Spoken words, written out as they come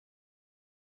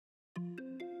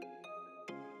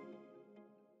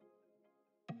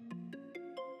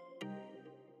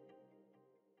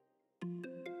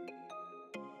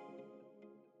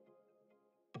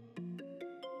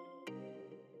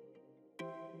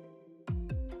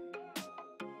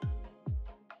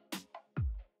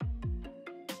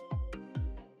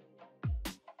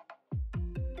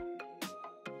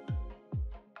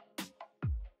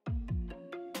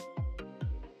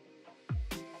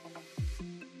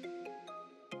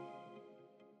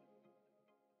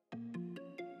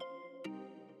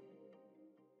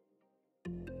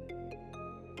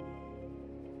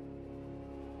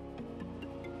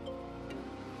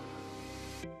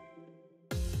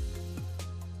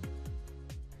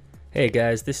Hey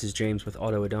guys, this is James with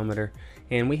AutOdometer,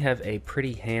 and we have a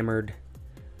pretty hammered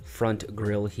front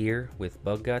grille here with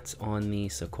bug guts on the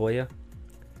Sequoia.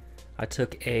 I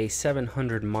took a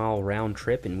 700-mile round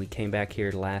trip and we came back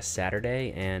here last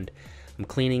Saturday, and I'm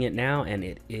cleaning it now, and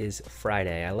it is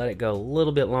Friday. I let it go a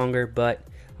little bit longer, but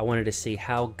I wanted to see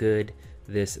how good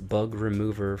this bug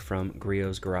remover from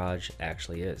Griot's Garage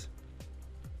actually is.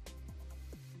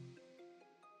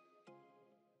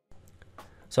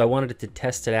 So I wanted to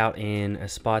test it out in a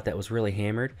spot that was really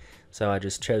hammered. So I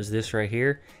just chose this right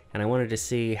here, and I wanted to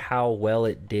see how well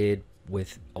it did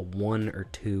with a 1 or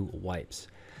 2 wipes.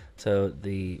 So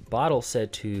the bottle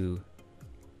said to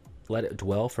let it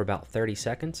dwell for about 30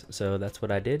 seconds. So that's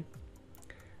what I did.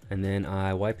 And then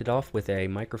I wiped it off with a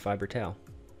microfiber towel.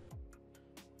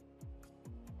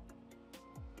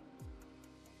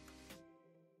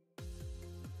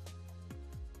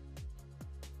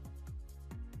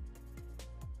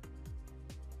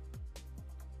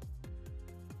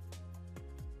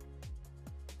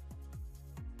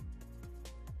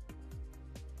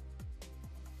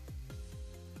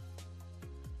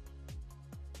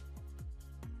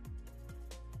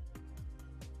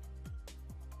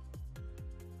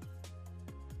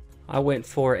 I went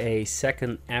for a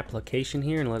second application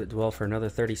here and let it dwell for another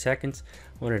 30 seconds.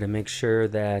 I wanted to make sure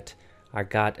that I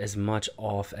got as much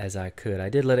off as I could. I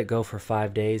did let it go for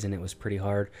 5 days and it was pretty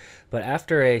hard. But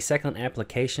after a second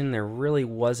application, there really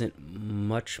wasn't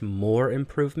much more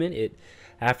improvement.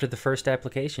 After the first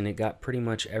application, it got pretty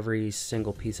much every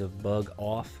single piece of bug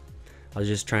off. I was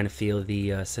just trying to feel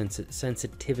the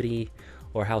sensitivity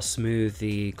or how smooth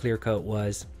the clear coat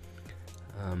was.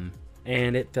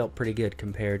 And it felt pretty good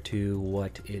compared to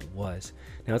what it was.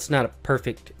 Now, it's not a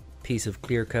perfect piece of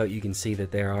clear coat. You can see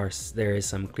that there is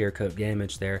some clear coat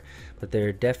damage there, but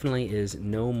there definitely is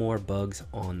no more bugs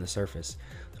on the surface.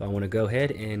 So I want to go ahead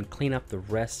and clean up the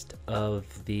rest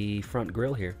of the front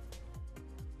grille here.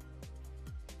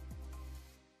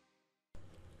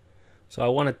 So I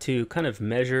wanted to kind of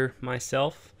measure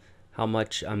myself how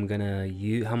much I'm gonna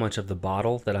use, how much of the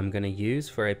bottle that I'm gonna use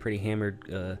for a pretty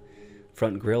hammered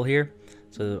front grille here.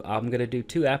 So I'm gonna do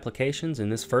 2 applications. In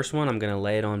this first one, I'm gonna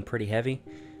lay it on pretty heavy.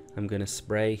 I'm gonna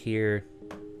spray here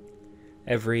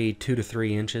every 2 to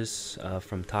 3 inches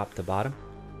from top to bottom.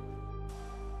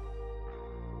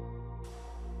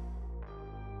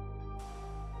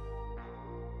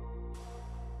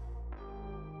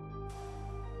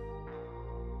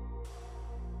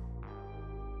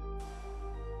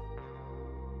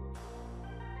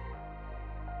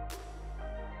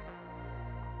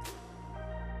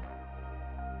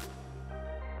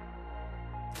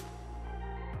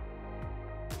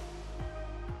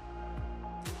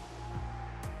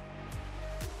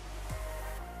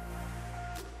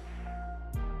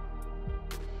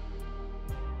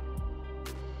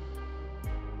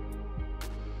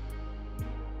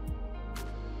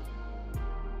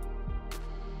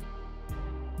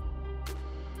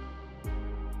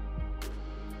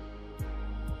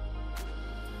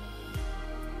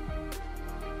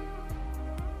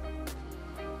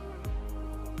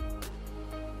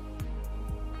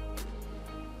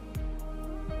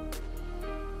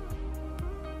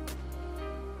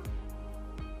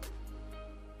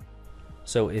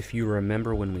 So if you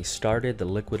remember when we started, the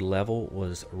liquid level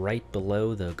was right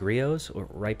below the Griots, or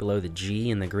right below the G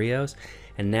in the Griots,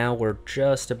 and now we're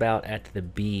just about at the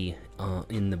B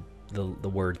in the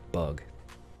word bug.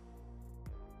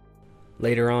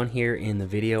 Later on here in the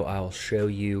video, I'll show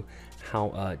you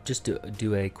how just to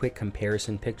do a quick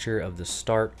comparison picture of the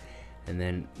start, and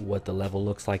then what the level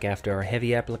looks like after our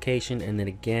heavy application, and then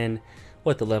again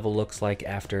what the level looks like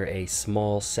after a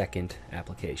small second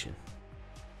application.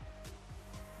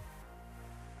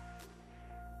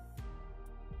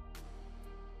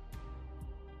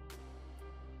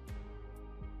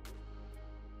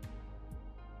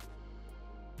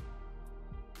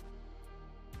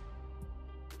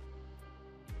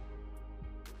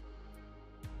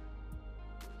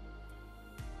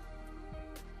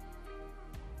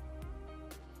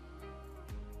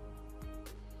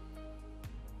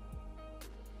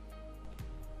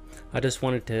 I just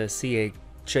wanted to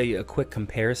show you a quick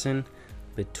comparison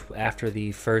after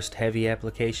the first heavy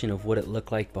application of what it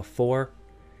looked like before.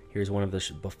 Here's one of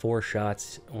the before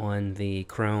shots on the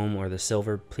chrome or the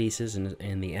silver pieces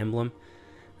and the emblem,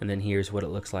 and then here's what it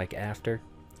looks like after.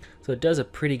 So it does a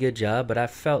pretty good job, but I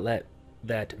felt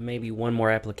that maybe one more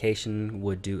application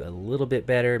would do a little bit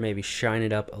better, maybe shine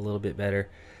it up a little bit better,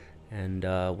 and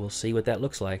we'll see what that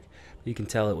looks like. You can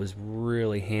tell it was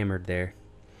really hammered there.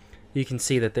 You can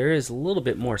see that there is a little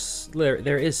bit more,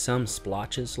 there is some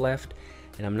splotches left,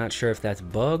 and I'm not sure if that's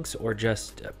bugs or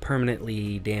just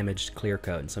permanently damaged clear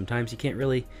coat. And sometimes you can't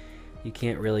really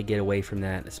get away from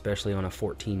that, especially on a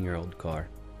 14-year-old car.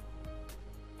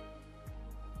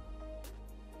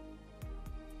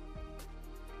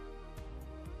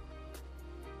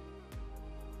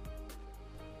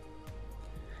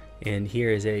 And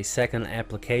here is a second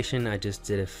application. I just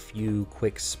did a few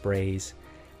quick sprays,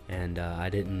 and I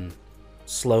didn't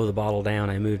slow the bottle down.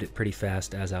 I moved it pretty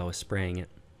fast as I was spraying it.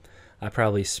 I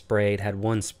probably had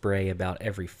one spray about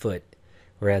every foot,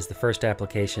 whereas the first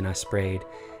application I sprayed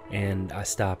and I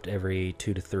stopped every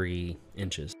 2 to 3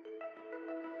 inches.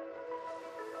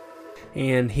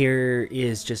 And here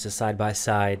is just a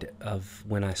side-by-side of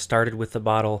when I started with the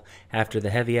bottle, after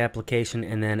the heavy application,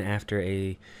 and then after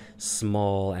a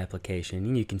small application.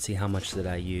 And you can see how much that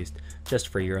I used, just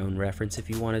for your own reference if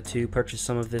you wanted to purchase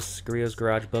some of this Griot's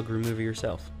Garage Bug Remover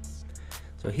yourself.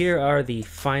 So here are the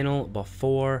final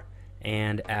before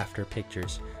and after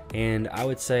pictures. And I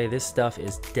would say this stuff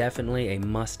is definitely a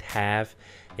must-have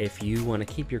if you want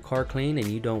to keep your car clean and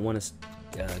you don't want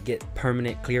to get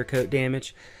permanent clear coat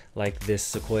damage like this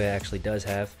Sequoia actually does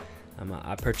have.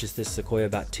 I purchased this Sequoia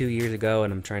about 2 years ago,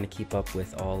 and I'm trying to keep up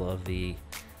with all of the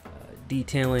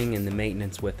detailing and the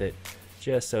maintenance with it,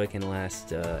 just so it can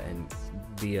last and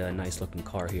be a nice looking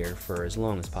car here for as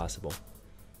long as possible.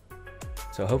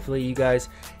 So hopefully you guys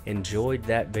enjoyed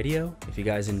that video. If you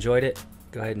guys enjoyed it,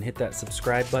 go ahead and hit that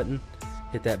subscribe button,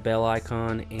 hit that bell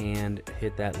icon, and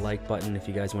hit that like button if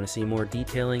you guys want to see more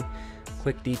detailing,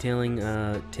 quick detailing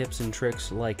tips and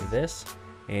tricks like this,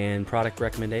 and product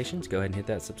recommendations. Go ahead and hit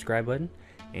that subscribe button,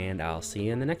 and I'll see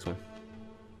you in the next one.